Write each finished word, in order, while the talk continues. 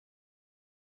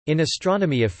In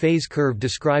astronomy, a phase curve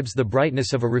describes the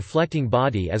brightness of a reflecting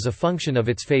body as a function of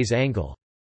its phase angle.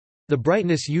 The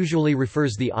brightness usually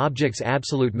refers the object's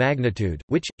absolute magnitude,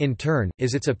 which, in turn,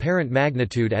 is its apparent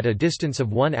magnitude at a distance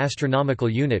of 1 astronomical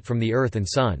unit from the Earth and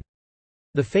Sun.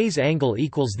 The phase angle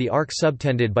equals the arc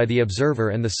subtended by the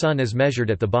observer and the Sun as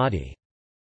measured at the body.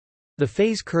 The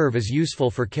phase curve is useful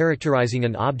for characterizing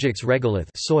an object's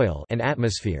regolith soil and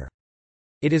atmosphere.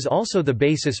 It is also the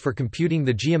basis for computing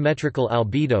the geometrical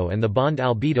albedo and the bond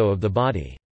albedo of the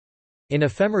body. In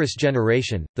ephemeris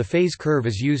generation, the phase curve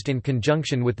is used in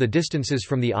conjunction with the distances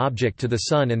from the object to the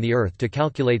Sun and the Earth to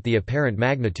calculate the apparent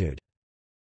magnitude.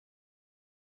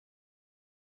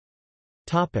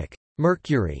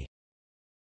 Mercury.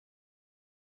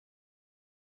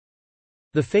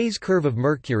 The phase curve of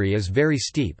Mercury is very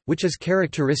steep, which is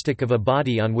characteristic of a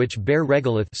body on which bare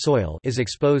regolith soil is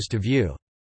exposed to view.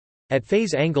 At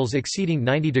phase angles exceeding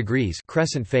 90 degrees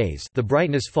crescent phase, the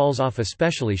brightness falls off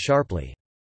especially sharply.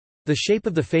 The shape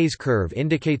of the phase curve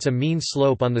indicates a mean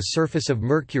slope on the surface of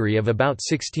Mercury of about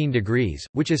 16 degrees,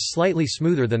 which is slightly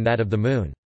smoother than that of the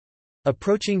Moon.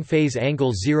 Approaching phase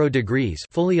angle 0 degrees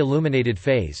fully illuminated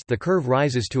phase, the curve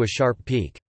rises to a sharp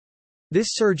peak. This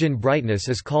surge in brightness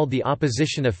is called the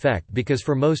opposition effect because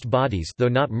for most bodies, though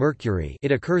not Mercury,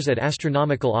 it occurs at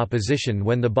astronomical opposition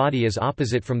when the body is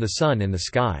opposite from the Sun in the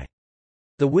sky.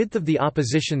 The width of the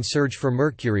opposition surge for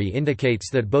Mercury indicates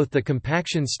that both the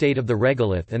compaction state of the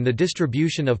regolith and the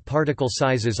distribution of particle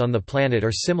sizes on the planet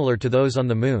are similar to those on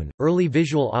the Moon. Early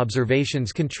visual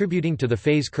observations contributing to the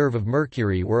phase curve of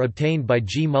Mercury were obtained by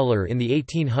G. Muller in the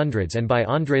 1800s and by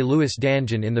André Louis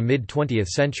Danjon in the mid-20th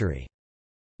century.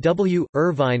 W.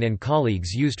 Irvine and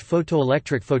colleagues used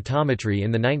photoelectric photometry in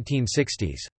the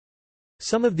 1960s.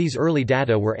 Some of these early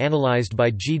data were analyzed by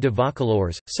G. de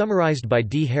Vaucouleurs, summarized by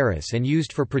D. Harris and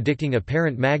used for predicting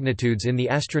apparent magnitudes in the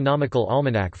Astronomical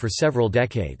Almanac for several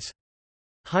decades.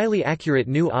 Highly accurate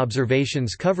new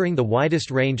observations covering the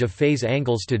widest range of phase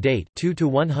angles to date 2 to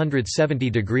 170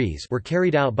 degrees were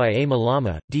carried out by A.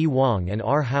 Malama, D. Wang and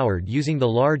R. Howard using the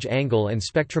Large Angle and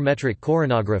Spectrometric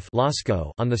Coronagraph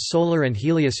on the Solar and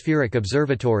Heliospheric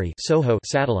Observatory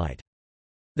satellite.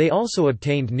 They also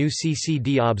obtained new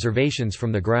CCD observations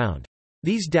from the ground.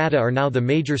 These data are now the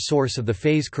major source of the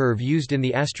phase curve used in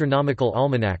the Astronomical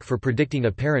Almanac for predicting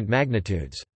apparent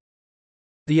magnitudes.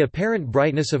 The apparent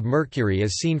brightness of Mercury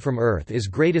as seen from Earth is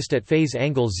greatest at phase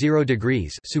angle 0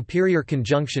 degrees superior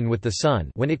conjunction with the Sun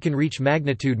when it can reach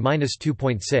magnitude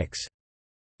 -2.6.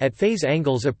 At phase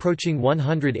angles approaching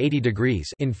 180 degrees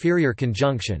inferior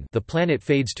conjunction, the planet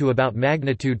fades to about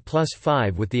magnitude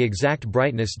 +5 with the exact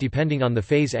brightness depending on the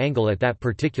phase angle at that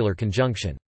particular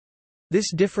conjunction.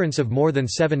 This difference of more than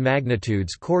 7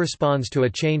 magnitudes corresponds to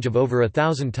a change of over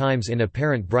 1,000 times in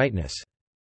apparent brightness.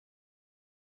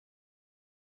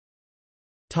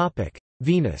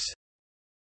 Venus.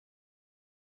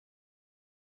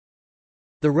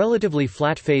 The relatively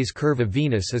flat phase curve of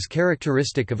Venus is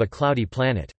characteristic of a cloudy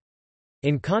planet.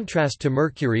 In contrast to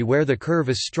Mercury where the curve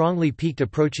is strongly peaked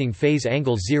approaching phase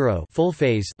angle 0 full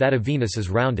phase, that of Venus is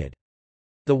rounded.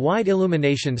 The wide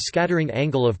illumination scattering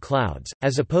angle of clouds,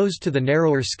 as opposed to the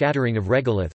narrower scattering of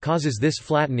regolith, causes this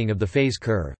flattening of the phase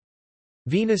curve.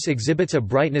 Venus exhibits a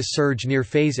brightness surge near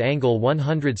phase angle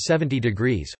 170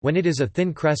 degrees, when it is a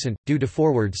thin crescent, due to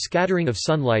forward scattering of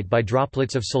sunlight by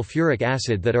droplets of sulfuric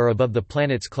acid that are above the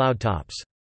planet's cloud tops.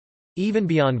 Even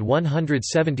beyond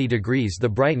 170 degrees the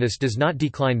brightness does not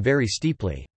decline very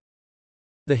steeply.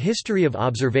 The history of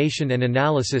observation and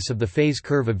analysis of the phase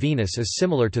curve of Venus is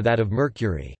similar to that of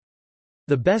Mercury.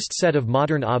 The best set of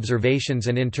modern observations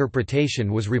and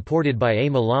interpretation was reported by A.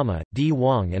 Malama, D.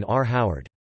 Wang and R. Howard.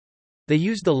 They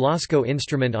used the LOSCO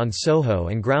instrument on SOHO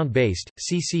and ground-based,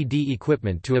 CCD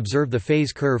equipment to observe the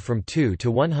phase curve from 2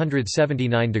 to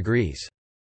 179 degrees.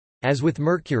 As with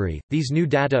Mercury, these new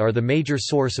data are the major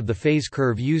source of the phase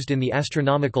curve used in the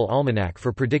Astronomical Almanac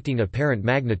for predicting apparent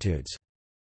magnitudes.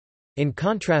 In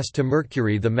contrast to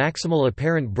Mercury, the maximal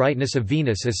apparent brightness of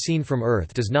Venus as seen from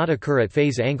Earth does not occur at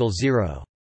phase angle 0.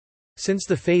 Since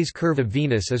the phase curve of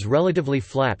Venus is relatively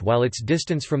flat while its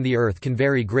distance from the Earth can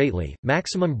vary greatly,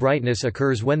 maximum brightness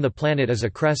occurs when the planet is a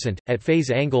crescent, at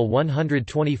phase angle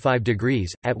 125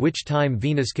 degrees, at which time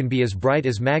Venus can be as bright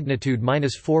as magnitude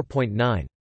 -4.9.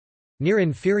 Near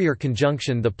inferior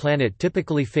conjunction the planet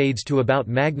typically fades to about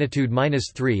magnitude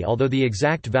 -3, although the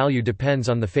exact value depends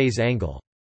on the phase angle.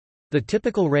 The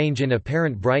typical range in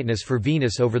apparent brightness for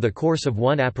Venus over the course of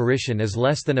one apparition is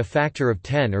less than a factor of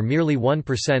 10 or merely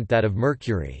 1% that of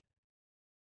Mercury.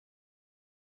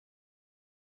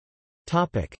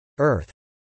 Earth.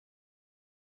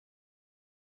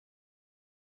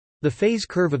 The phase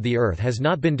curve of the Earth has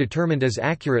not been determined as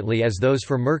accurately as those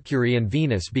for Mercury and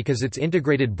Venus because its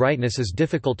integrated brightness is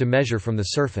difficult to measure from the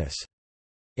surface.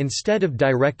 Instead of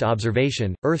direct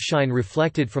observation, Earthshine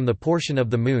reflected from the portion of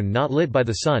the Moon not lit by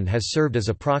the Sun has served as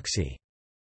a proxy.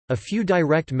 A few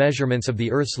direct measurements of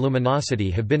the Earth's luminosity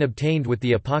have been obtained with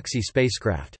the epoxy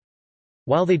spacecraft.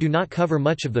 While they do not cover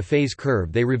much of the phase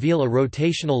curve, they reveal a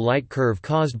rotational light curve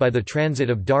caused by the transit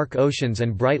of dark oceans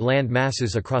and bright land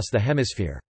masses across the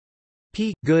hemisphere.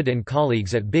 P. Good and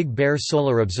colleagues at Big Bear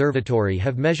Solar Observatory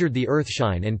have measured the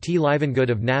Earthshine, and T. Livengood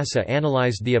of NASA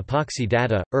analyzed the epoxy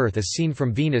data. Earth as seen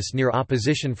from Venus near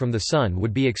opposition from the Sun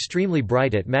would be extremely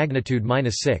bright at magnitude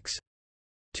 -6.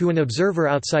 To an observer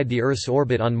outside the Earth's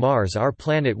orbit on Mars, our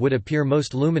planet would appear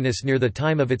most luminous near the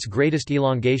time of its greatest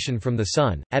elongation from the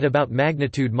Sun, at about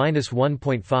magnitude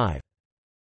 -1.5.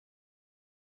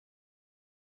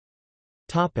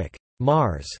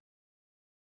 Mars.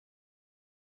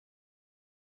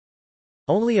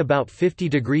 Only about 50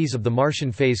 degrees of the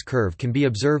Martian phase curve can be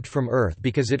observed from Earth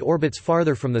because it orbits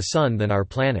farther from the Sun than our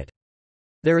planet.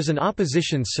 There is an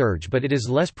opposition surge, but it is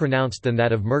less pronounced than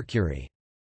that of Mercury.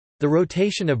 The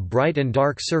rotation of bright and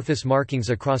dark surface markings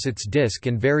across its disk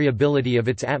and variability of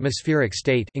its atmospheric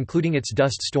state, including its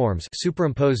dust storms,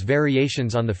 superimpose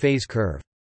variations on the phase curve.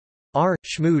 R.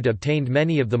 Schmood obtained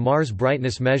many of the Mars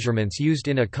brightness measurements used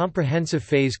in a comprehensive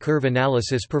phase curve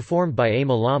analysis performed by A.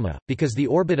 Malama. Because the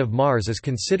orbit of Mars is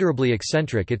considerably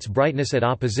eccentric, its brightness at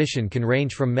opposition can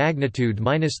range from magnitude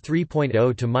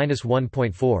 -3.0 to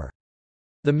 -1.4.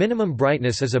 The minimum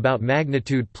brightness is about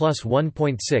magnitude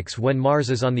 +1.6 when Mars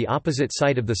is on the opposite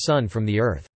side of the Sun from the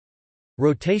Earth.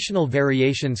 Rotational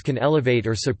variations can elevate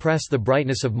or suppress the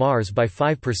brightness of Mars by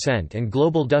 5%, and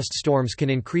global dust storms can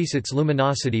increase its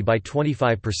luminosity by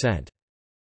 25%.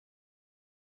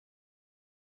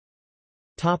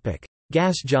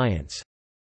 Gas giants.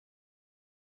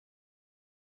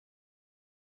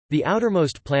 The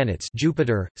outermost planets,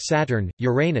 Jupiter, Saturn,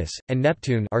 Uranus, and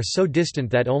Neptune, are so distant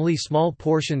that only small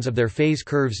portions of their phase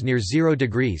curves near 0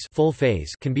 degrees full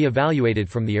phase can be evaluated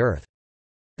from the Earth.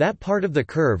 That part of the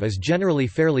curve is generally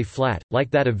fairly flat,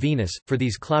 like that of Venus, for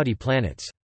these cloudy planets.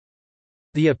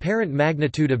 The apparent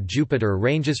magnitude of Jupiter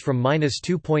ranges from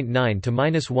 -2.9 to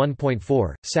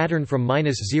 -1.4, Saturn from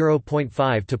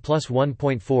 -0.5 to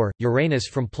 +1.4, Uranus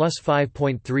from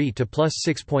 +5.3 to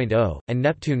 +6.0, and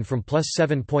Neptune from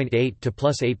 +7.8 to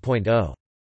 +8.0.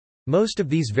 Most of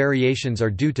these variations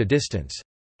are due to distance.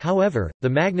 However, the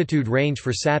magnitude range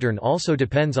for Saturn also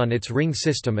depends on its ring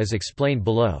system as explained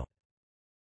below.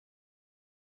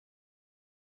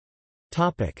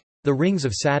 The rings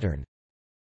of Saturn.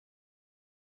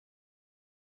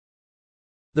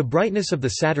 The brightness of the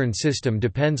Saturn system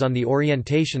depends on the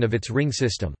orientation of its ring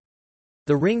system.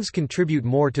 The rings contribute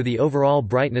more to the overall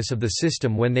brightness of the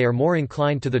system when they are more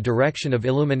inclined to the direction of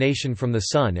illumination from the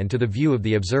Sun and to the view of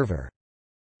the observer.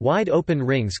 Wide open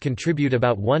rings contribute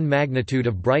about 1 magnitude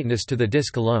of brightness to the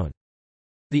disk alone.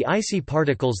 The icy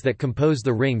particles that compose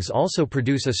the rings also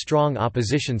produce a strong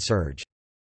opposition surge.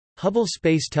 Hubble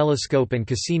Space Telescope and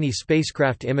Cassini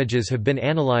spacecraft images have been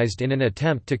analyzed in an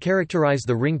attempt to characterize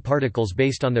the ring particles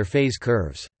based on their phase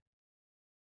curves.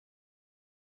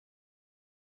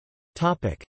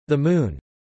 The Moon.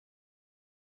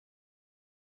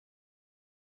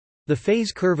 The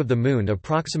phase curve of the Moon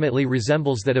approximately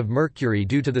resembles that of Mercury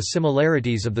due to the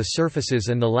similarities of the surfaces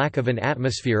and the lack of an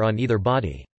atmosphere on either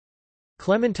body.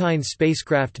 Clementine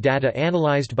spacecraft data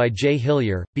analyzed by J.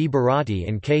 Hillier, B. Bharati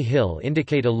and K. Hill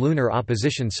indicate a lunar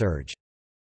opposition surge.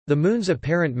 The Moon's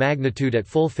apparent magnitude at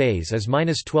full phase is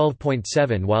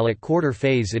 -12.7, while at quarter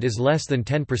phase it is less than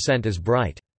 10% as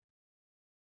bright.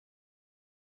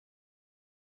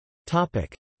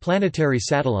 Planetary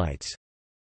satellites.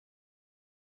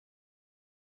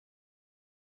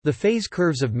 The phase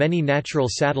curves of many natural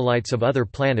satellites of other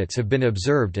planets have been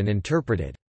observed and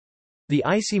interpreted. The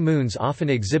icy moons often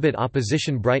exhibit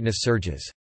opposition brightness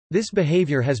surges. This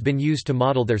behavior has been used to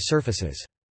model their surfaces.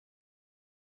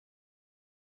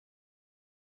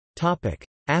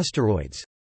 Asteroids.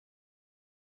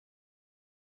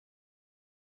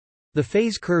 The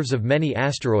phase curves of many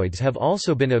asteroids have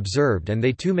also been observed, and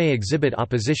they too may exhibit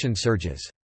opposition surges.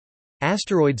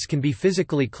 Asteroids can be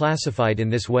physically classified in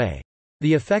this way.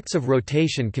 The effects of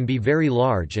rotation can be very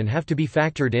large and have to be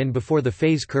factored in before the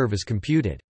phase curve is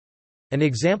computed. An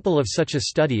example of such a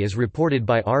study is reported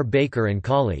by R. Baker and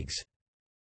colleagues.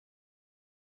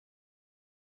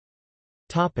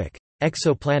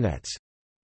 Exoplanets.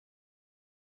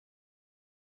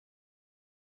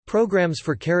 Programs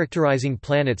for characterizing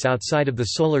planets outside of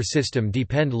the Solar System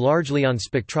depend largely on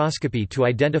spectroscopy to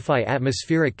identify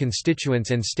atmospheric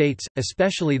constituents and states,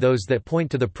 especially those that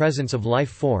point to the presence of life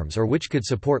forms or which could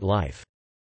support life.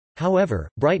 However,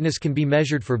 brightness can be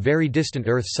measured for very distant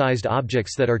Earth-sized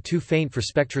objects that are too faint for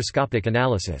spectroscopic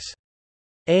analysis.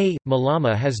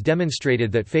 Malama has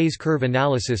demonstrated that phase curve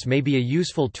analysis may be a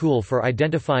useful tool for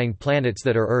identifying planets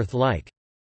that are Earth-like.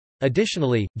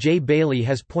 Additionally, J. Bailey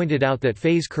has pointed out that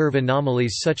phase curve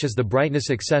anomalies such as the brightness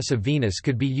excess of Venus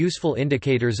could be useful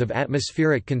indicators of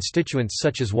atmospheric constituents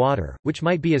such as water, which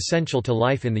might be essential to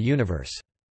life in the universe.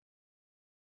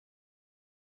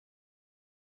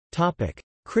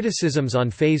 Criticisms on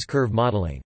phase curve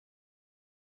modeling.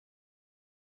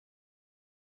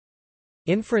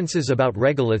 Inferences about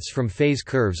regoliths from phase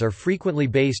curves are frequently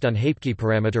based on Hapke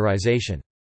parameterization.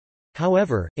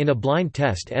 However, in a blind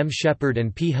test M. Shepard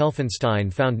and P.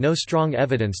 Helfenstein found no strong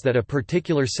evidence that a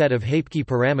particular set of Hapke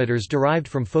parameters derived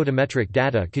from photometric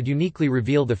data could uniquely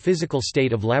reveal the physical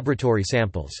state of laboratory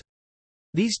samples.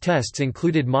 These tests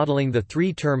included modeling the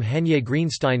three-term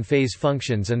Henyey-Greenstein phase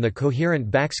functions and the coherent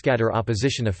backscatter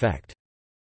opposition effect.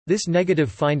 This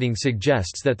negative finding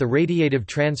suggests that the radiative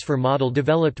transfer model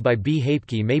developed by B.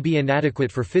 Hapke may be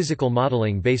inadequate for physical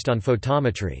modeling based on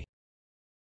photometry.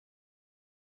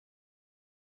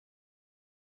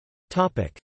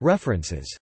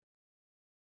 References